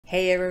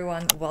Hey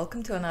everyone,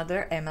 welcome to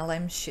another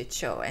MLM shit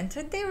show, and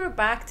today we're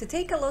back to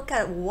take a look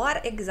at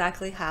what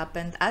exactly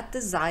happened at the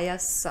ZYIA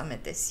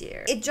Summit this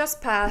year. It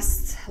just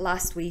passed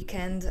last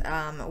weekend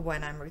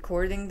when I'm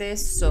recording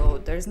this, so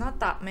there's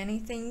not that many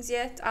things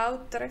yet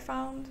out that I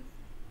found.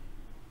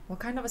 What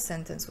kind of a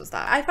sentence was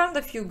that? I found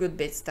a few good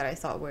bits that I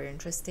thought were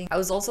interesting. I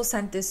was also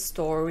sent this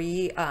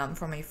story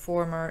from a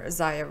former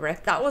ZYIA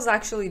rep. That was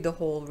actually the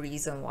whole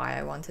reason why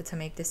I wanted to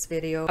make this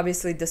video.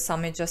 Obviously, the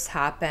summit just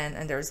happened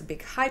and there's a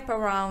big hype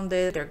around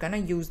it. They're gonna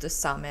use the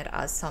summit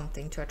as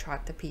something to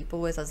attract the people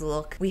with, as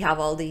look, we have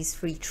all these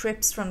free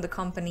trips from the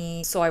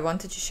company. So I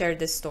wanted to share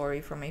this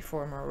story from a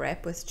former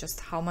rep with just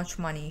how much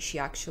money she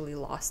actually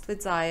lost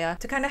with ZYIA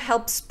to kind of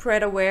help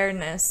spread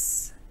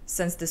awareness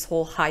since this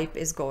whole hype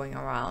is going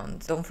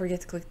around. Don't forget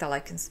to click that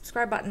like and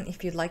subscribe button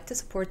if you'd like to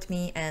support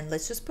me, and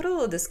let's just put a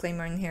little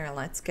disclaimer in here and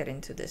let's get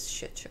into this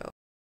shit show.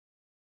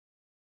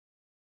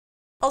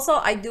 Also,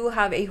 I do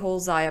have a whole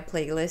ZYIA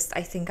playlist.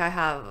 I think I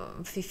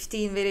have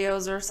 15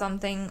 videos or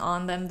something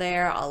on them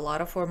there. A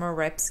lot of former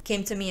reps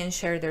came to me and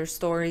shared their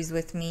stories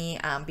with me.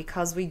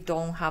 Because we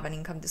don't have an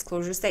income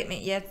disclosure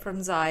statement yet from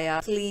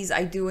ZYIA, please,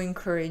 I do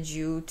encourage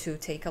you to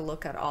take a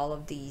look at all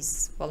of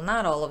these. Well,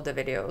 not all of the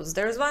videos.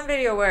 There's one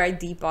video where I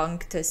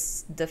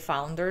debunked the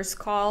founders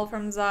call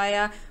from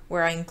ZYIA,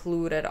 where I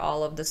included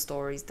all of the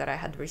stories that I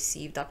had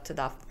received up to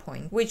that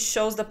point, which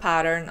shows the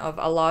pattern of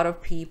a lot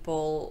of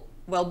people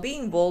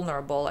being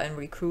vulnerable and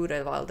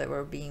recruited while they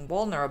were being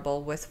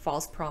vulnerable with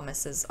false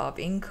promises of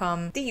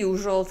income, the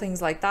usual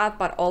things like that,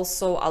 but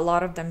also a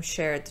lot of them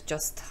shared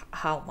just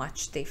how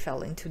much they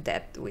fell into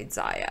debt with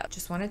ZYIA.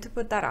 Just wanted to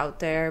put that out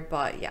there,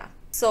 but yeah.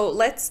 So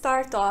let's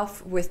start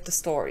off with the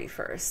story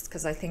first,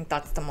 because I think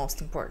that's the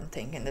most important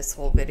thing in this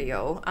whole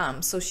video.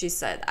 So she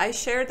said, I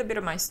shared a bit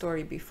of my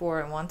story before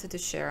and wanted to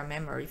share a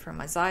memory from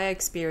my ZYIA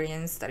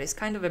experience that is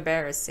kind of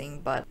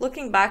embarrassing, but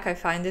looking back, I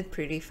find it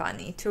pretty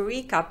funny. To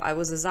recap, I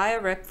was a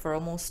ZYIA rep for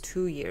almost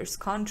 2 years.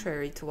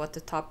 Contrary to what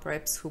the top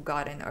reps who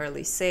got in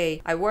early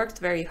say, I worked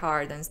very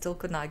hard and still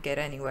could not get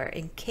anywhere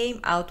and came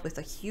out with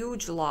a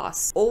huge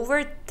loss,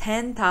 over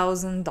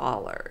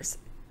 $10,000.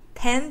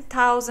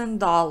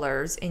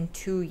 $10,000 in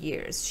 2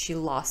 years she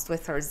lost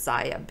with her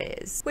ZYIA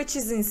biz, which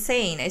is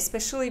insane,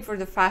 especially for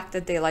the fact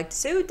that they like to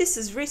say, oh, this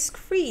is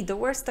risk-free. The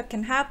worst that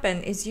can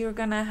happen is you're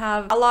gonna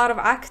have a lot of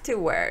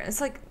activewear. It's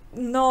like,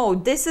 no,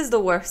 this is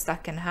the worst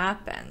that can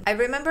happen. I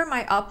remember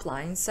my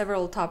upline,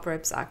 several top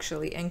reps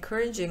actually,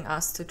 encouraging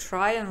us to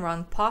try and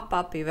run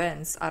pop-up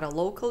events at a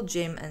local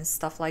gym and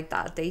stuff like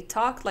that. They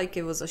talked like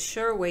it was a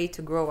sure way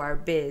to grow our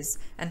biz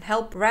and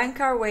help rank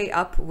our way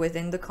up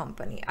within the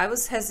company. I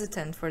was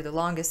hesitant for the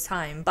longest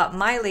time, but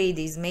my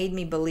ladies made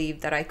me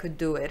believe that I could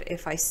do it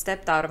if I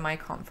stepped out of my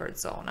comfort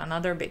zone.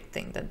 Another big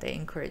thing that they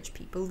encourage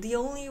people. The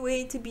only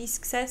way to be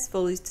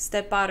successful is to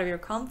step out of your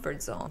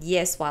comfort zone.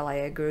 Yes, while I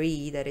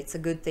agree that it's a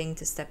good thing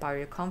to step out of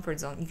your comfort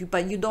zone,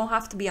 but you don't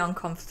have to be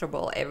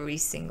uncomfortable every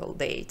single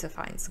day to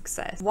find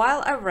success.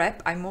 While a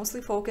rep, I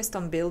mostly focused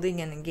on building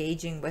and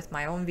engaging with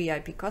my own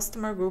VIP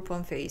customer group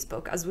on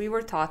Facebook, as we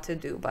were taught to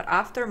do, but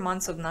after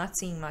months of not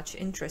seeing much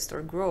interest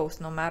or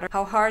growth, no matter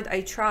how hard I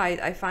tried,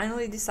 I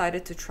finally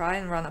decided to try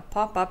and run a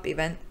pop-up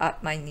event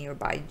at my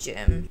nearby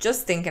gym.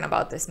 Just thinking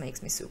about this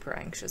makes me super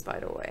anxious,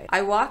 by the way.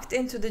 I walked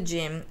into the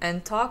gym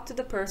and talked to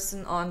the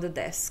person on the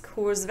desk,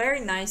 who was very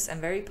nice and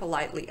very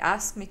politely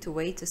asked me to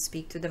wait to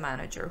speak to the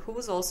manager, who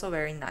was also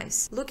very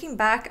nice. Looking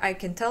back, I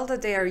can tell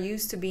that they are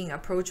used to being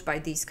approached by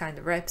these kind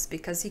of reps,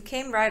 because he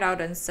came right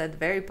out and said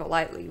very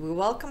politely, we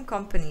welcome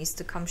companies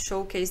to come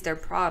showcase their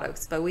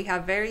products, but we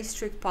have very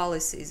strict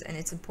policies and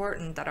it's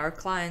important that our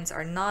clients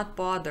are not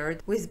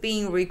bothered with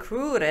being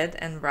recruited,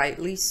 and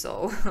rightly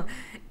so.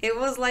 It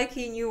was like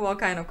he knew what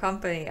kind of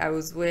company I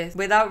was with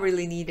without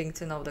really needing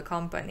to know the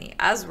company.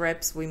 As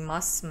reps, we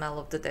must smell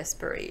of the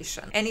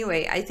desperation.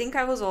 Anyway, I think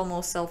I was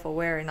almost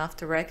self-aware enough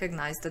to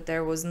recognize that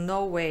there was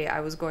no way I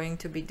was going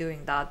to be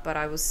doing that, but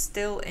I was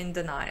still in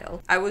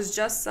denial. I was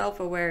just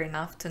self-aware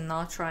enough to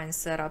not try and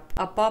set up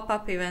a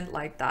pop-up event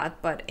like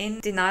that, but in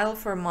denial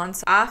for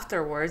months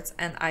afterwards,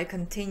 and I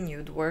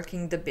continued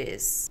working the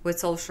biz with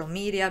social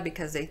media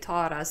because they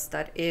taught us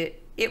that it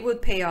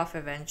would pay off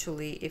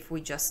eventually if we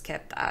just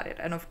kept at it,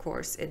 and of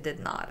course it did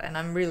not, and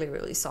I'm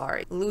really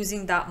sorry.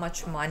 Losing that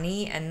much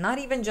money, and not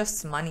even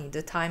just money,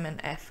 the time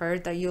and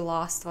effort that you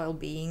lost while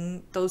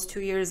being those 2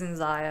 years in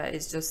ZYIA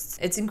is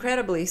just, it's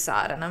incredibly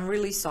sad, and I'm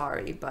really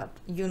sorry, but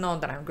you know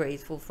that I'm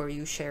grateful for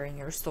you sharing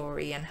your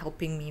story and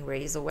helping me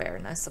raise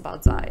awareness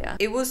about ZYIA.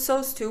 It was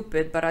so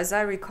stupid, but as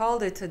I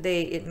recalled it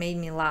today, it made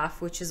me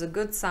laugh, which is a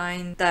good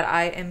sign that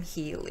I am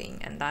healing,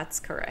 and that's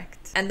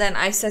correct. And then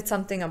I said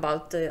something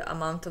about the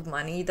amount of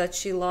money that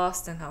she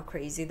lost and how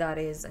crazy that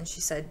is. And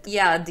she said,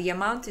 yeah, the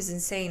amount is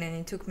insane and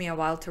it took me a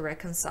while to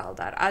reconcile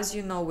that. As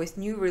you know, with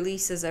new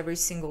releases every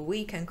single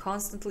week and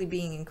constantly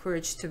being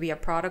encouraged to be a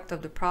product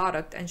of the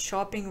product and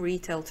shopping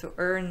retail to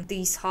earn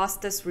these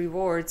hostess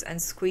rewards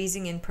and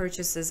squeezing in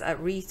purchases at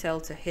retail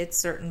to hit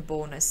certain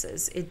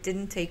bonuses, it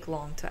didn't take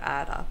long to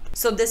add up.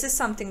 So this is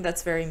something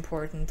that's very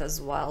important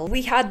as well.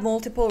 We had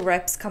multiple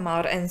reps come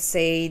out and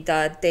say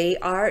that they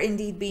are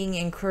indeed being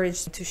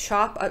encouraged to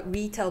shop at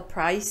retail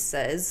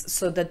prices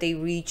so that they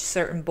reach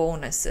certain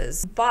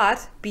bonuses.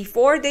 But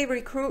before they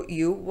recruit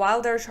you,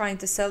 while they're trying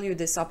to sell you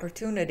this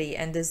opportunity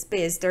and this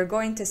biz, they're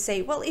going to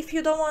say, well, if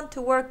you don't want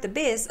to work the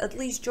biz, at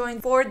least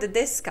join for the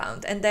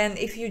discount. And then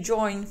if you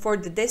join for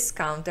the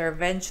discount, they're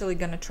eventually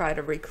going to try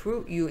to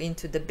recruit you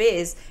into the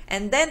biz.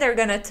 And then they're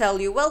going to tell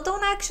you, well,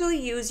 don't actually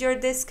use your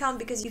discount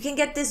because you can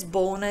get this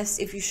bonus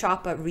if you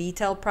shop at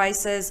retail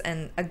prices.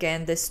 And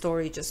again, this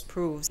story just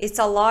proves it's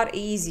a lot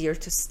easier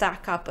to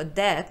stack up a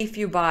debt if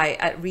you buy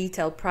at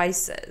retail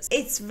prices.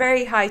 It's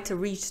very high to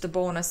reach the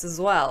bonus as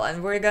well.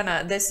 And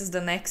this is the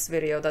next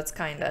video that's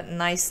kind of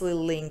nicely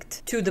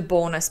linked to the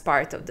bonus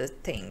part of the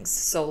things.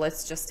 So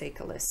let's just take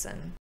a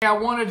listen. I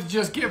wanted to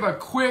just give a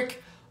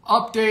quick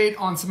update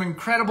on some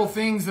incredible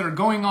things that are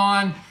going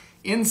on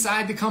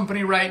inside the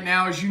company right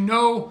now. As you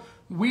know,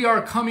 we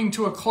are coming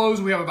to a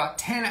close. We have about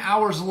 10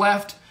 hours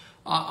left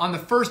on the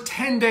first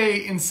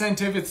 10-day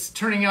incentive. It's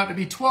turning out to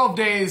be 12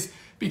 days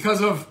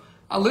because of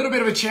a little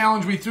bit of a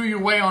challenge we threw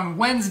your way on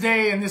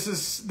Wednesday, and this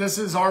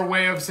is our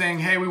way of saying,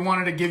 hey, we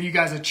wanted to give you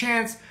guys a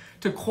chance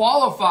to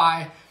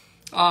qualify.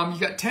 You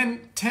got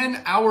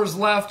 10 hours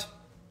left.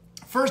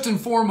 First and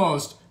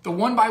foremost, the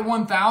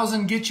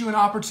 1x1000 gets you an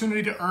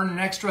opportunity to earn an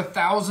extra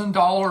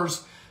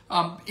 $1,000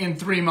 in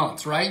 3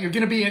 months, right? You're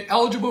going to be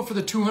eligible for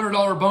the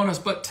 $200 bonus,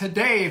 but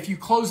today, if you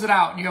close it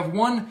out and you have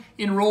 1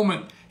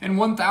 enrollment and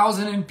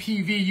 1,000 in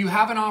PV, you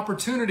have an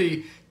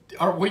opportunity,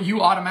 or what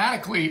you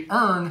automatically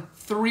earn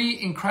 3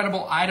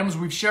 incredible items.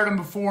 We've shared them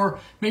before.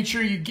 Make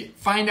sure you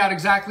find out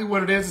exactly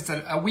what it is. It's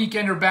a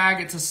weekender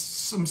bag. It's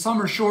some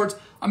summer shorts.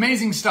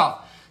 Amazing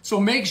stuff. So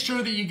make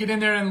sure that you get in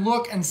there and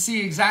look and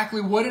see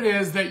exactly what it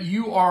is that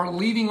you are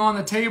leaving on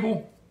the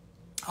table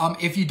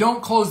if you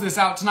don't close this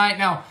out tonight.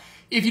 Now,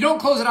 if you don't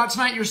close it out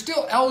tonight, you're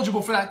still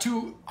eligible for that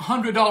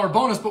 $200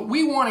 bonus, but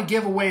we want to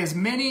give away as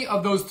many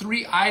of those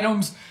 3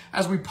 items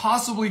as we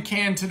possibly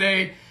can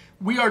today.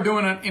 We are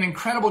doing an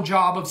incredible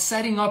job of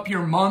setting up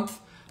your month.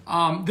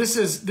 This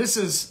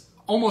is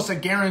almost a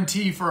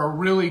guarantee for a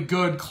really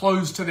good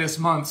close to this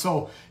month.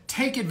 So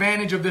take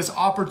advantage of this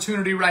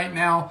opportunity right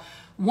now.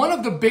 One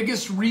of the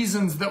biggest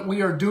reasons that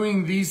we are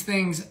doing these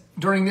things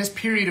during this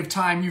period of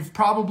time, you've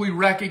probably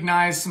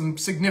recognized some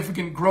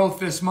significant growth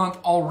this month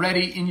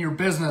already in your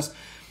business.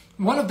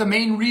 One of the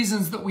main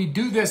reasons that we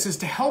do this is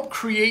to help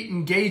create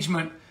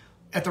engagement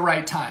at the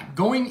right time.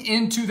 Going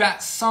into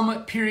that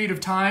summit period of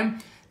time,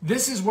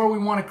 this is where we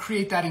want to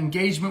create that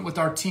engagement with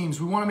our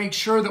teams. We want to make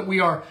sure that we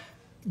are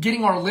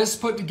getting our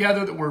list put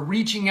together, that we're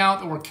reaching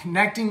out, that we're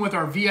connecting with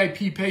our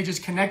VIP pages,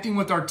 connecting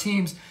with our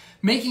teams,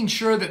 making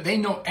sure that they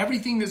know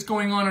everything that's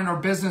going on in our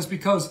business,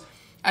 because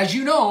as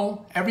you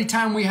know, every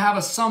time we have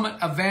a summit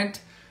event,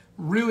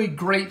 really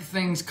great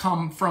things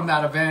come from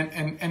that event.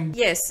 And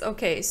yes,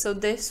 okay, so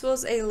this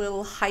was a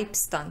little hype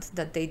stunt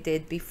that they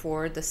did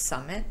before the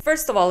summit.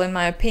 First of all, in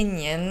my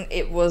opinion,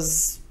 it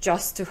was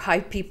just to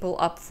hype people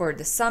up for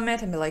the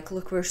summit and be like,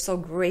 look, we're so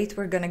great,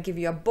 we're gonna give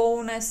you a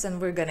bonus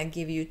and we're gonna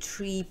give you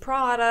 3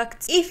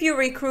 products if you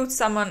recruit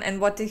someone.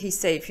 And what did he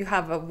say? If you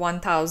have a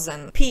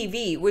 1,000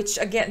 PV, which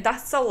again,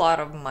 that's a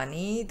lot of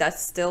money,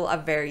 that's still a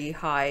very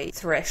high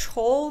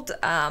threshold,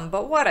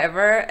 but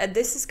whatever.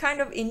 This is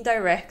kind of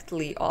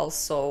indirectly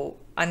also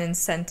an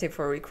incentive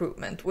for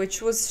recruitment,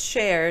 which was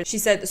shared. She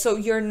said, so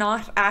you're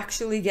not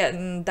actually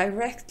getting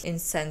direct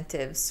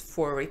incentives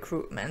for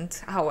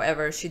recruitment.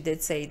 However, she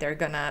did say they're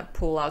gonna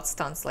pull out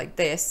stunts like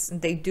this.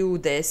 They do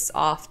this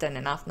often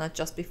enough, not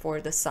just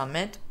before the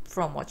summit,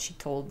 from what she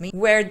told me,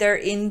 where they're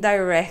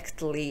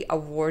indirectly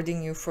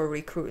awarding you for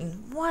recruiting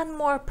one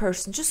more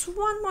person, just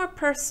one more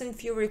person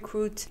if you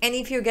recruit. And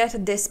if you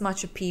get this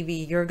much of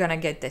PV, you're gonna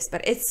get this,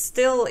 but it's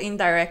still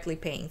indirectly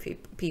paying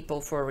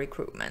people for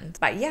recruitment.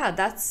 But yeah,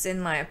 that's,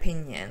 in my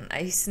opinion,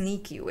 a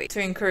sneaky way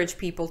to encourage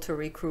people to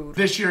recruit.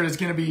 This year is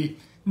gonna be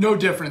no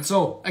different.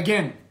 So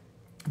again,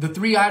 the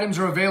 3 items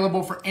are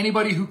available for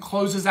anybody who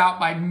closes out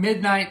by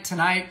midnight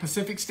tonight,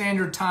 Pacific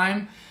Standard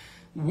Time.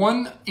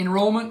 1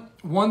 enrollment,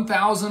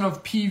 1,000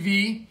 of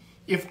PV.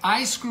 If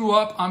I screw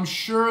up, I'm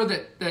sure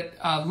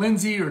that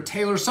Lindsay or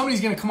Taylor, somebody's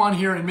going to come on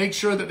here and make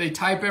sure that they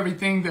type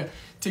everything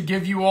to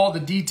give you all the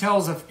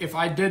details if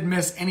I did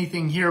miss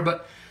anything here.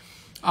 But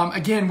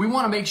again, we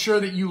want to make sure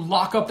that you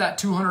lock up that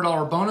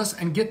 $200 bonus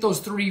and get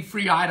those 3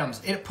 free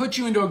items. It puts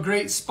you into a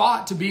great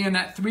spot to be in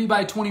that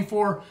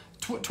 3x24,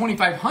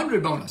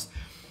 2,500 bonus.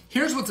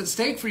 Here's what's at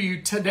stake for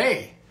you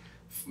today.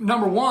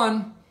 Number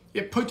 1,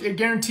 it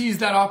guarantees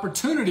that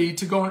opportunity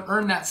to go and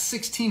earn that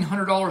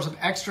 $1,600 of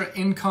extra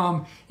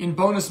income in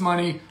bonus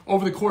money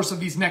over the course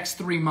of these next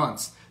 3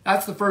 months.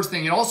 That's the first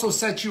thing. It also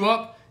sets you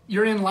up,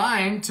 you're in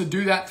line to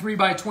do that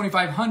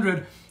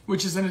 3x2500,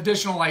 which is an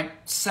additional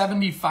like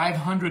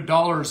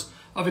 $7,500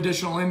 of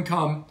additional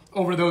income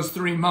over those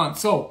 3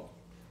 months. So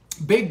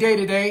big day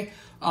today,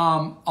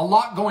 a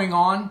lot going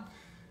on.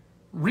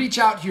 Reach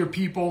out to your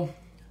people,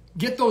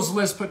 get those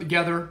lists put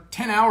together.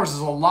 10 hours is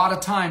a lot of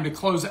time to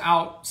close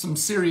out some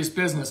serious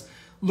business.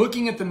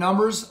 Looking at the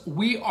numbers,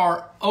 we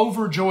are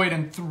overjoyed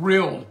and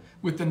thrilled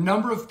with the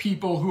number of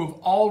people who have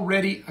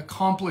already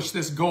accomplished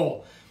this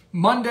goal.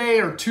 Monday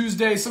or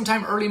Tuesday,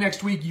 sometime early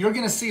next week, you're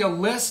gonna see a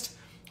list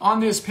on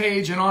this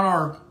page and on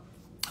our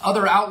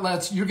other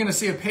outlets. You're gonna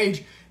see a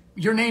page.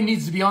 Your name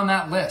needs to be on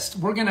that list.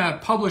 We're gonna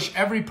publish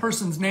every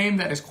person's name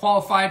that is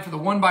qualified for the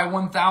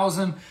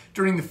 1x1000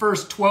 during the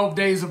first 12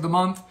 days of the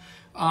month.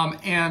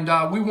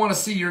 We wanna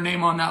see your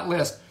name on that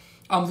list.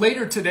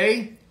 Later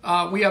today,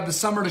 we have the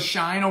Summer to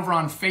Shine over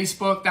on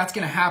Facebook. That's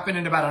gonna happen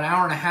in about an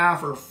hour and a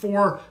half or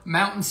 4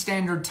 Mountain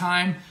Standard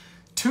Time.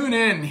 Tune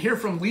in, hear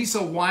from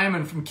Lisa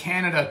Wyman from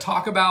Canada,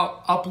 talk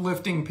about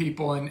uplifting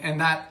people and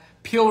that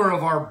pillar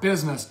of our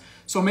business.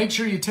 So make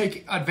sure you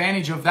take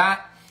advantage of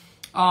that.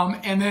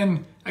 And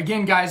then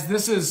again, guys,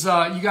 this is,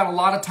 you got a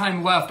lot of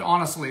time left,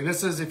 honestly.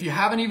 This is, if you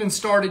haven't even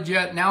started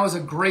yet, now is a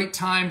great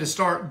time to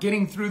start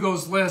getting through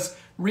those lists,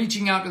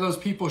 reaching out to those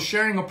people,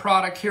 sharing a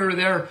product here or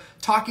there,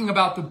 talking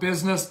about the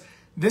business.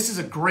 This is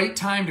a great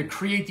time to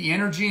create the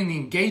energy and the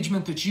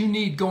engagement that you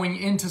need going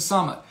into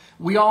Summit.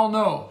 We all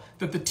know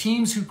that the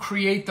teams who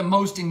create the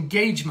most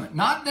engagement,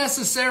 not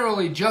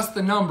necessarily just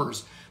the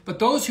numbers, but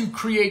those who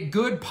create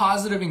good,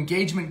 positive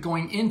engagement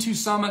going into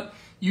Summit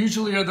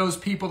usually are those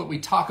people that we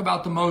talk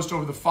about the most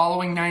over the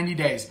following 90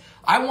 days.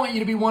 I want you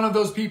to be one of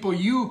those people.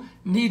 You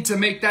need to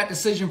make that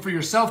decision for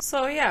yourself.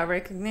 So yeah,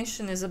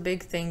 recognition is a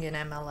big thing in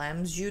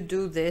MLMs. You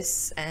do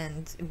this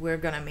and we're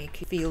gonna make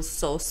you feel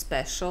so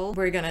special.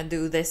 We're gonna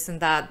do this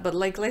and that. But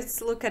like, let's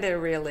look at it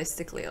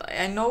realistically.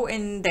 I know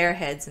in their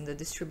heads, in the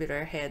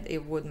distributor head,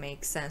 it would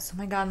make sense. Oh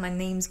my God, my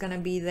name's gonna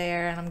be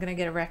there and I'm gonna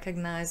get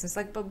recognized. It's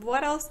like, but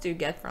what else do you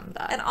get from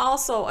that? And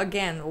also,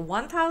 again,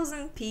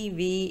 1000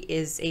 PV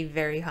is a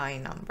very high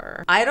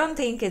number. I don't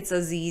think it's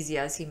as easy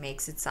as he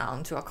makes it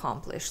sound to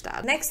accomplish that.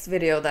 Next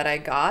video that I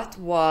got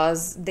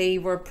was they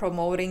were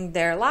promoting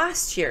their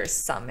last year's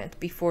summit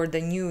before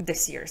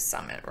this year's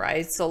summit,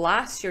 right? So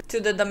last year to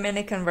the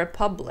Dominican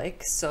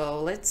Republic.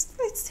 So let's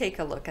take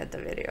a look at the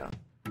video.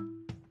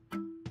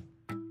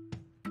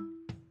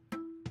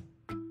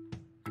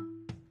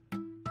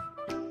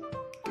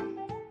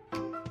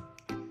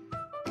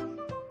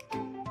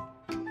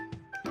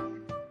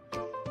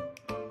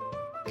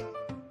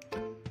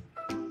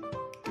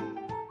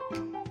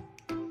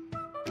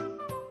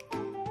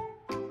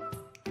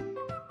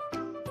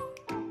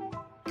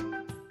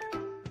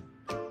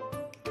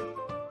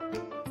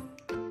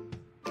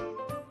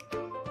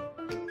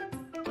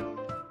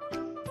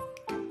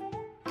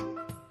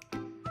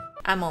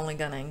 I'm only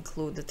gonna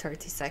include the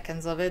 30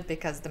 seconds of it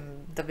because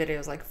the video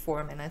is like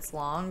 4 minutes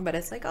long, but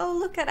it's like, oh,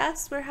 look at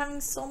us, we're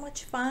having so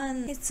much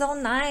fun. It's so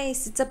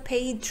nice. It's a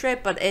paid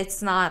trip, but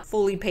it's not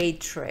fully paid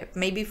trip.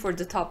 Maybe for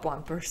the top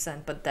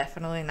 1%, but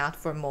definitely not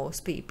for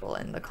most people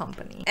in the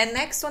company. And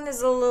next one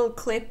is a little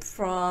clip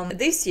from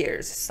this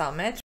year's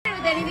summit.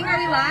 With anything, are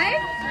we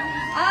live?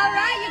 All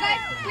right, you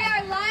guys, we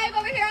are live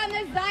over here on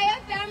the ZYIA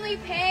family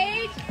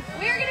page.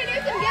 We are gonna do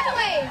some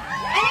giveaways,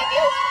 and if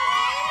you want to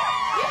win,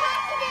 you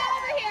have to be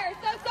over here.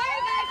 So sorry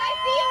guys, I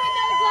see you in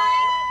those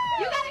lines.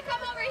 You gotta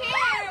come over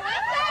here.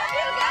 What's up,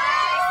 you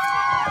guys?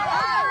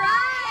 All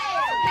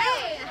right.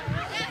 Hey,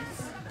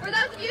 for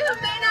those of you who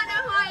may not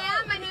know who I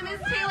am, my name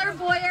is Taylor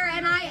Boyer,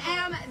 and I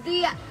am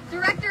the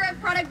Director of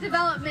Product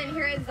Development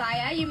here at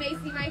ZYIA. You may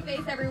see my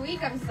face every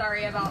week. I'm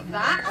sorry about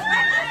that.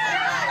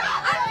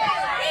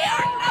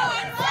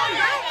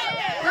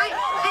 Right,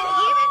 and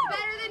even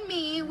better than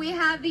me, we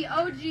have the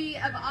OG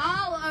of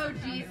all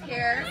OGs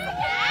here. I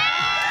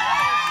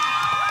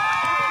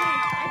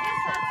guess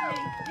that's me.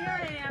 Here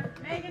I am,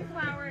 Megan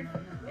Flowers.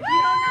 If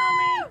you don't know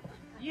me,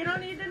 you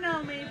don't need to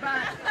know me,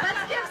 but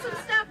let's give some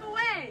stuff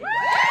away.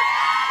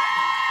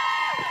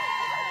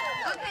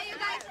 Okay, you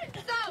guys,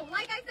 so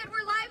like I said,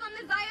 we're live on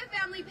the ZYIA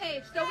family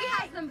page. So we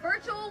have some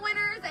virtual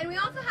winners, and we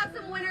also have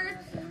some winners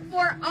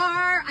for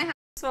our...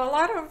 So a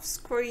lot of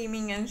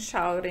screaming and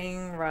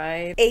shouting,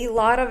 right? A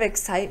lot of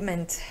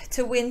excitement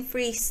to win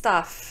free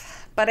stuff.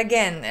 But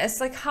again, it's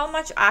like, how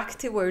much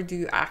activewear do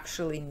you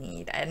actually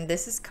need? And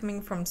this is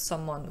coming from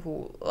someone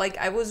who, like,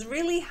 I was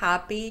really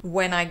happy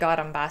when I got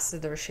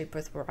ambassadorship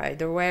with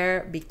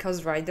RYDERWEAR,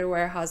 because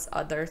RYDERWEAR has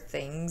other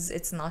things.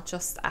 It's not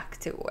just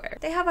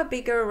activewear. They have a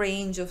bigger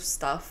range of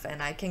stuff,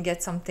 and I can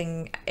get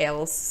something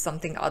else,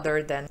 something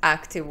other than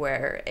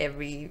activewear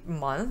every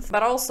month.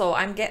 But also,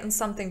 I'm getting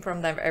something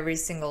from them every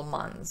single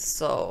month.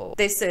 So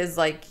this is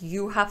like,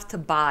 you have to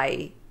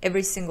buy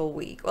every single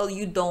week. Well,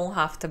 you don't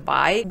have to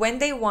buy. When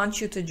they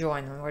want you to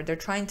join them, or they're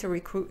trying to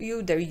recruit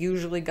you, they're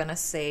usually gonna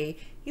say,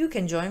 you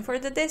can join for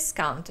the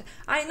discount.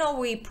 I know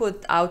we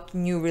put out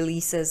new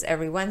releases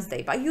every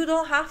Wednesday, but you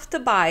don't have to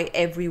buy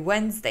every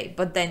Wednesday.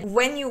 But then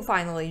when you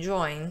finally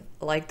join,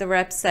 like the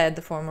rep said,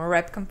 the former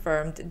rep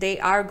confirmed, they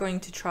are going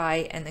to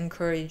try and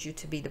encourage you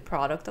to be the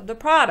product of the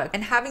product.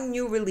 And having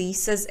new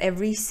releases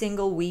every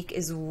single week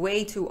is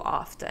way too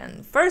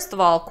often. First of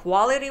all,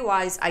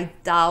 quality-wise, I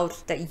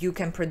doubt that you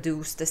can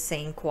produce the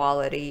same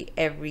quality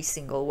every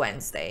single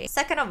Wednesday.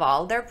 Second of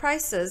all, their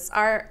prices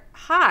are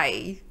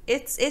high.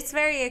 It's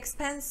very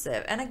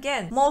expensive, and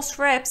again, most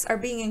reps are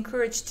being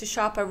encouraged to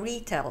shop at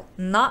retail,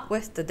 not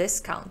with the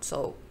discount.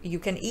 So you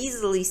can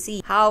easily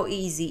see how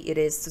easy it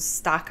is to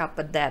stack up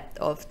a debt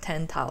of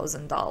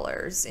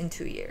 $10,000 in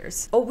 2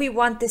 years. Oh, we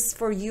want this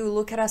for you,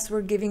 look at us,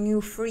 we're giving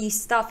you free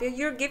stuff.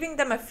 You're giving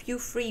them a few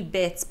free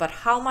bits, but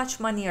how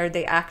much money are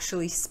they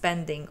actually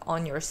spending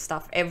on your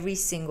stuff every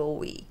single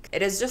week?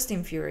 It is just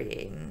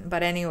infuriating.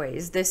 But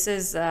anyways, this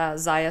is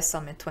ZYIA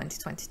Summit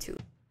 2022.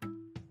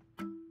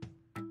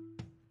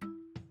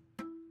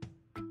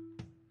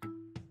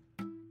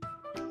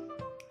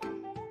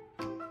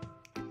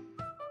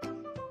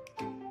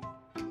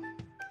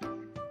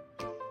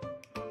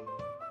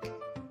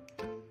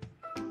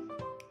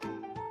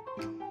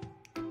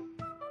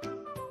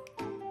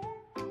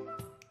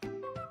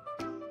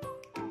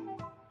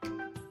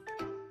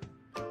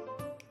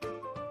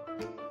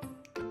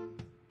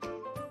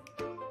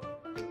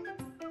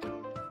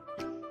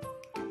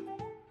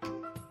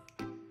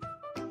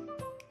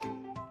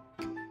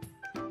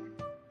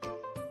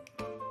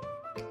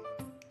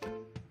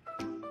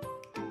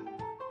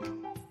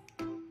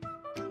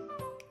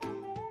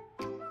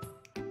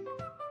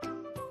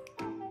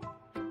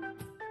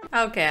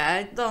 Okay,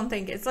 I don't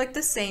think it's like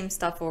the same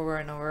stuff over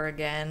and over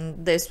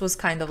again. This was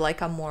kind of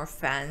like a more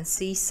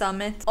fancy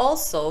summit.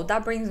 Also,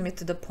 that brings me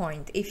to the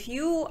point. If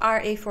you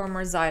are a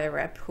former ZYIA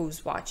rep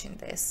who's watching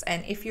this,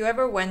 and if you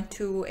ever went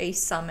to a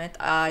summit,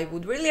 I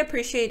would really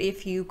appreciate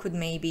if you could,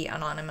 maybe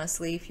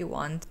anonymously if you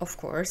want, of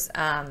course,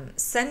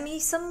 send me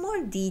some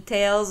more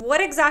details.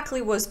 What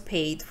exactly was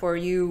paid for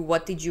you?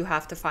 What did you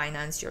have to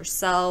finance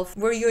yourself?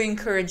 Were you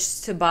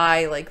encouraged to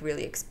buy like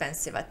really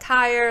expensive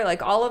attire?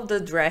 Like all of the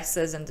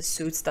dresses and the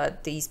suits that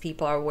these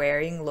people are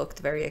wearing looked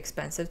very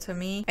expensive to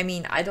me. I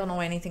mean, I don't know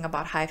anything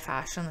about high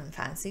fashion and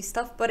fancy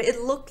stuff, but it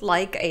looked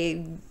like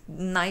a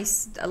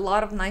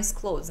lot of nice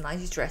clothes,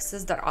 nice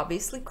dresses that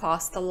obviously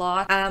cost a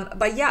lot.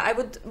 But yeah, I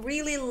would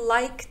really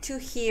like to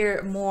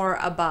hear more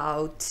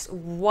about,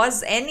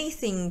 was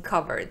anything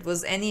covered?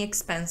 Was any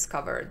expense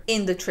covered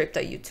in the trip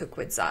that you took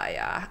with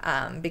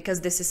ZYIA? Because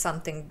this is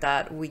something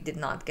that we did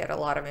not get a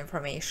lot of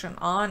information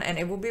on, and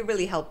it would be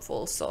really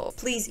helpful. So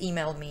please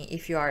email me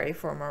if you are a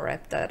former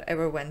rep that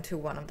ever went to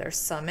one of their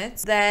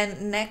summits.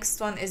 Then next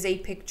one is a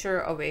picture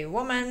of a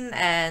woman,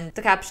 and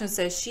the caption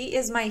says, "She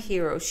is my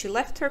hero. She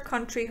left her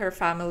country, her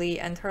family,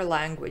 and her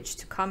language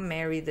to come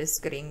marry this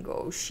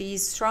gringo.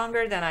 She's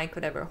stronger than I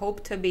could ever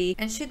hope to be,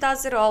 and she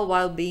does it all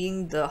while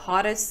being the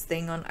hottest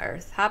thing on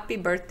earth. Happy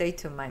birthday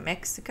to my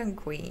Mexican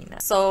queen."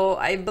 So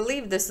I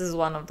believe this is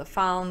one of the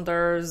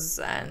founders,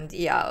 and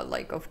yeah,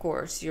 like of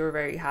course you're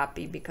very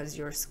happy because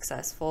you're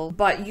successful,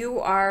 but you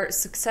are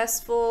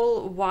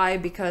successful, why?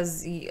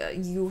 Because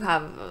you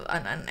have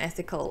an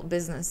unethical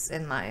business,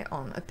 in my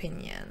own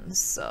opinion.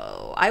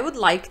 So I would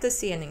like to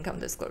see an income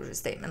disclosure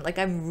statement. Like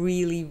I'm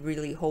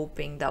really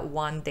hoping that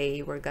one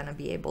day we're gonna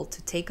be able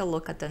to take a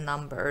look at the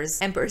numbers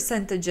and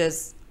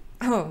percentages.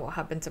 Oh, what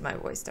happened to my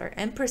voice there?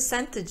 And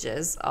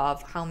percentages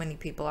of how many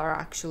people are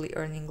actually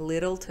earning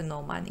little to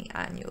no money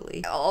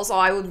annually. Also,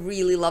 I would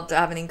really love to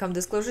have an income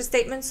disclosure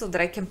statement so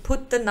that I can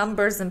put the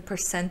numbers and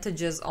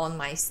percentages on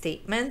my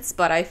statements.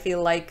 But I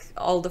feel like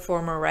all the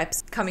former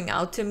reps coming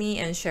out to me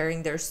and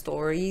sharing their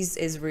stories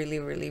is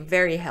really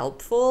very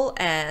helpful.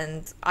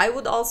 And I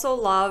would also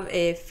love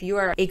if you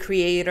are a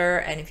creator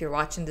and if you're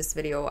watching this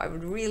video, I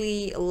would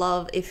really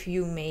love if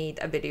you made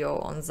a video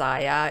on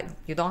ZYIA.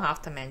 You don't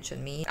have to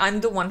mention me.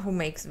 I'm the one who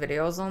makes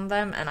videos on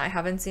them, and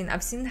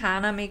I've seen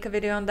Hannah make a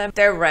video on them.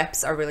 Their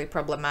reps are really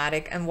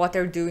problematic, and what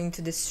they're doing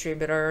to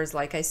distributors,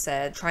 like I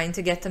said, trying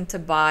to get them to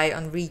buy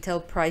on retail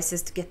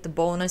prices to get the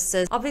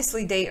bonuses.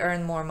 Obviously they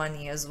earn more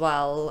money as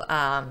well,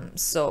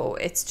 so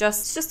it's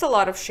just a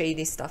lot of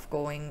shady stuff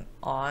going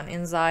on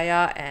in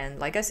ZYIA. And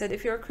like I said,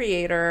 if you're a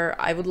creator,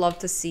 I would love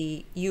to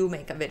see you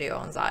make a video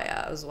on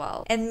ZYIA as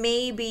well, and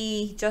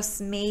maybe,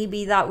 just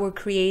maybe, that will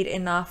create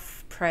enough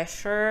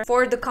pressure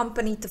for the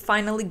company to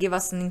finally give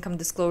us an income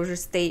disclosure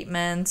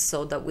statement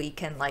so that we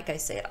can, like I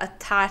said,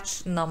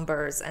 attach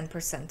numbers and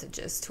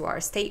percentages to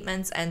our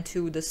statements and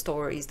to the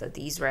stories that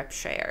these reps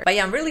share. But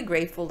yeah, I'm really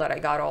grateful that I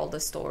got all the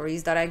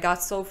stories that I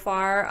got so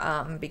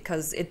far,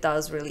 because it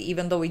does really,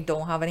 even though we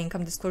don't have an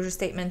income disclosure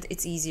statement,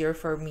 it's easier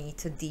for me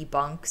to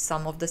debunk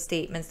some of the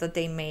statements that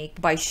they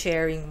make by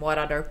sharing what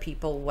other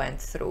people went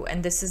through. And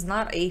this is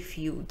not a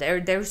few.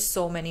 There's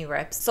so many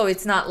reps. So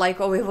it's not like,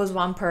 oh, it was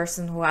one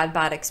person who had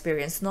bad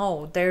experience. No,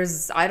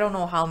 there's, I don't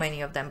know how many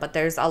of them, but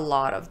there's a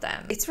lot of them.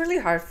 It's really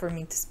hard for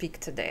me to speak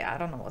today. I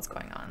don't know what's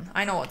going on.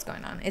 I know what's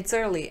going on. It's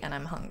early and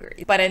I'm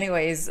hungry. But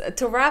anyways,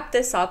 to wrap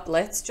this up,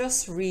 let's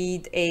just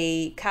read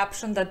a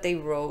caption that they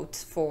wrote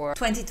for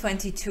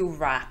 2022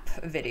 wrap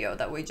video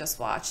that we just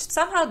watched.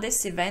 Somehow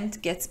this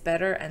event gets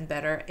better and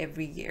better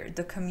every year.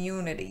 The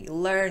community,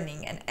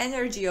 learning, and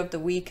energy of the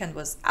weekend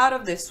was out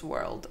of this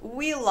world.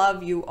 We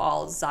love you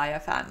all,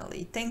 ZYIA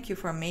family. Thank you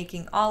for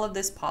making all of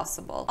this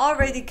possible.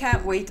 Already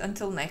can't wait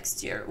until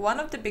next year. One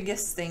of the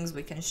biggest things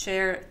we can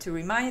share to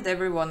remind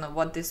everyone of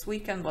what this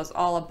weekend was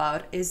all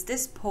about is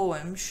this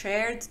poem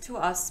shared to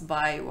us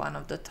by one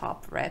of the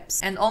top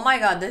reps. And oh my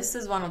god, this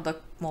is one of the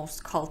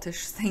most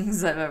cultish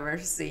things I've ever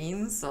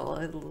seen, so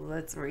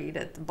let's read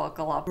it.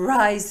 Buckle up.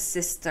 Rise,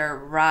 sister,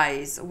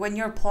 rise. When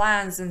your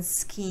plans and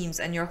schemes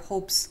and your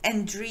hopes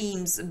and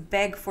dreams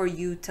beg for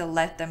you to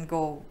let them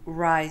go,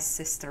 rise,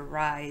 sister,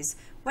 rise.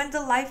 When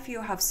the life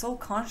you have so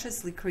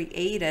consciously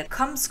created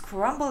comes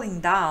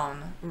crumbling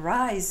down,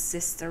 rise,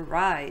 sister,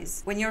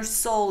 rise. When your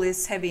soul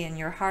is heavy and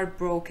your heart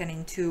broken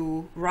in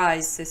two,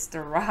 rise,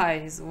 sister,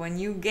 rise. When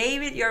you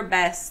gave it your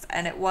best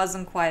and it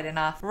wasn't quite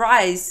enough,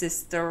 rise,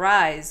 sister,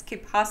 rise.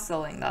 Keep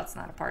hustling. That's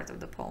not a part of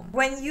the poem.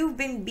 When you've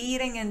been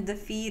beaten and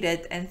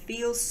defeated and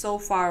feel so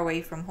far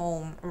away from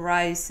home,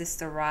 rise,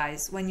 sister,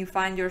 rise. When you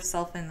find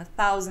yourself in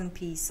 1,000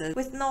 pieces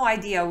with no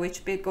idea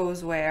which bit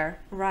goes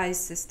where,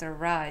 rise, sister,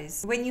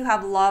 rise. When you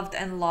have loved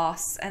and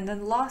lost and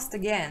then lost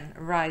again,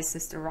 rise,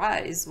 sister,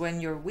 rise.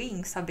 When your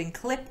wings have been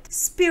clipped,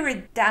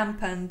 spirit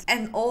dampened,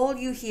 and all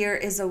you hear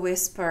is a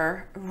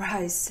whisper,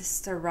 rise,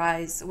 sister,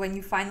 rise. When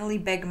you finally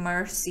beg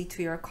mercy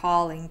to your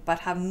calling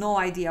but have no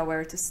idea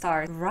where to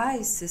start,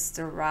 rise,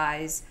 sister,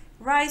 rise.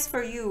 Rise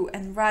for you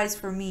and rise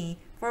for me.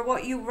 For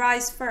what you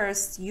rise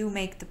first, you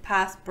make the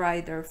path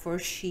brighter for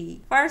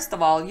she. First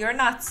of all, you're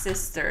not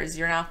sisters,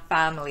 you're not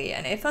family.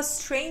 And if a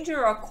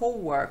stranger or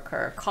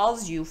co-worker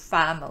calls you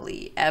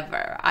family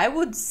ever, I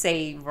would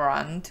say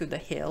run to the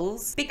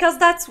hills, because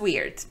that's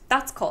weird.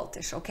 That's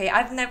cultish, okay?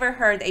 I've never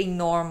heard a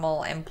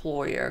normal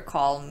employer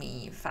call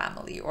me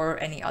family or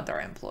any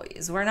other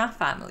employees. We're not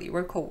family,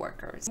 we're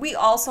co-workers. We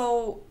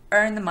also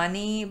earn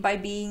money by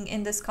being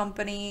in this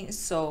company,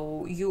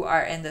 so you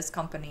are in this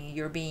company,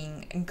 you're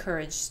being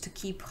encouraged to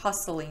keep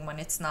hustling when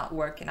it's not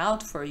working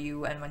out for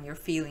you and when you're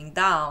feeling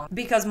down,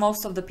 because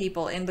most of the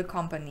people in the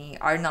company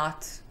are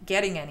not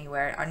getting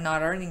anywhere, are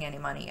not earning any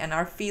money, and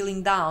are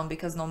feeling down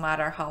because no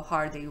matter how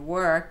hard they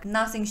work,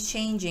 nothing's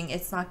changing,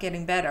 it's not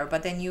getting better.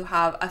 But then you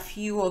have a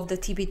few of the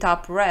tippy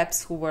top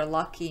reps who were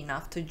lucky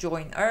enough to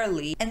join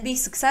early and be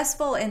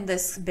successful in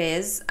this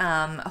biz,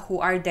 who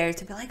are there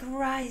to be like,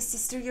 rise,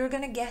 sister, you're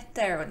gonna get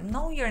there.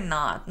 No, you're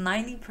not.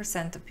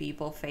 90% of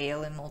people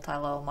fail in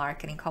multi-level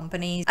marketing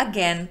companies.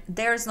 Again,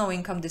 there's no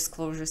income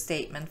disclosure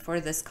statement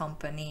for this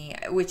company,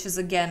 which is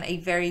again a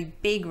very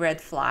big red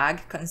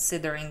flag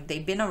considering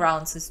they've been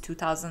around since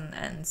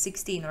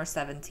 2016 or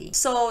 17.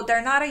 So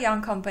they're not a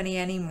young company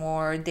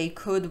anymore. They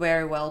could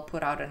very well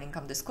put out an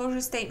income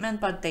disclosure statement,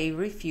 but they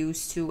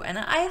refuse to. And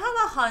I have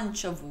a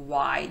hunch of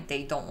why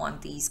they don't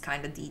want these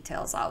kind of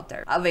details out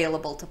there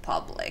available to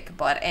public.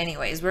 But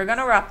anyways, we're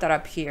gonna wrap that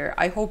up here.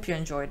 I hope you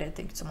enjoyed it.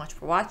 Thank you so much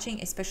for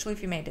watching, especially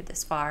if you made it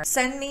this far.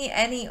 Send me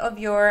any of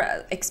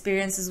your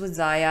experiences with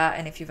ZYIA,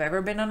 and if you've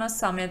ever been on a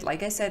summit,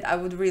 like I said, I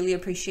would really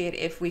appreciate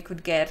if we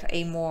could get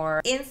a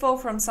more info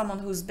from someone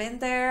who's been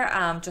there,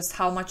 just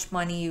how much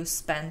money you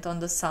spent on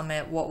the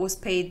summit, what was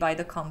paid by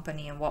the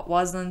company and what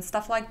wasn't,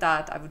 stuff like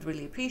that. I would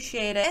really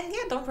appreciate it. And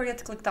yeah, don't forget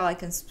to click the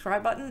like and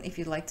subscribe button if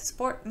you'd like to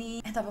support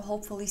me, and I will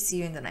hopefully see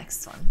you in the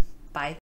next one. Bye.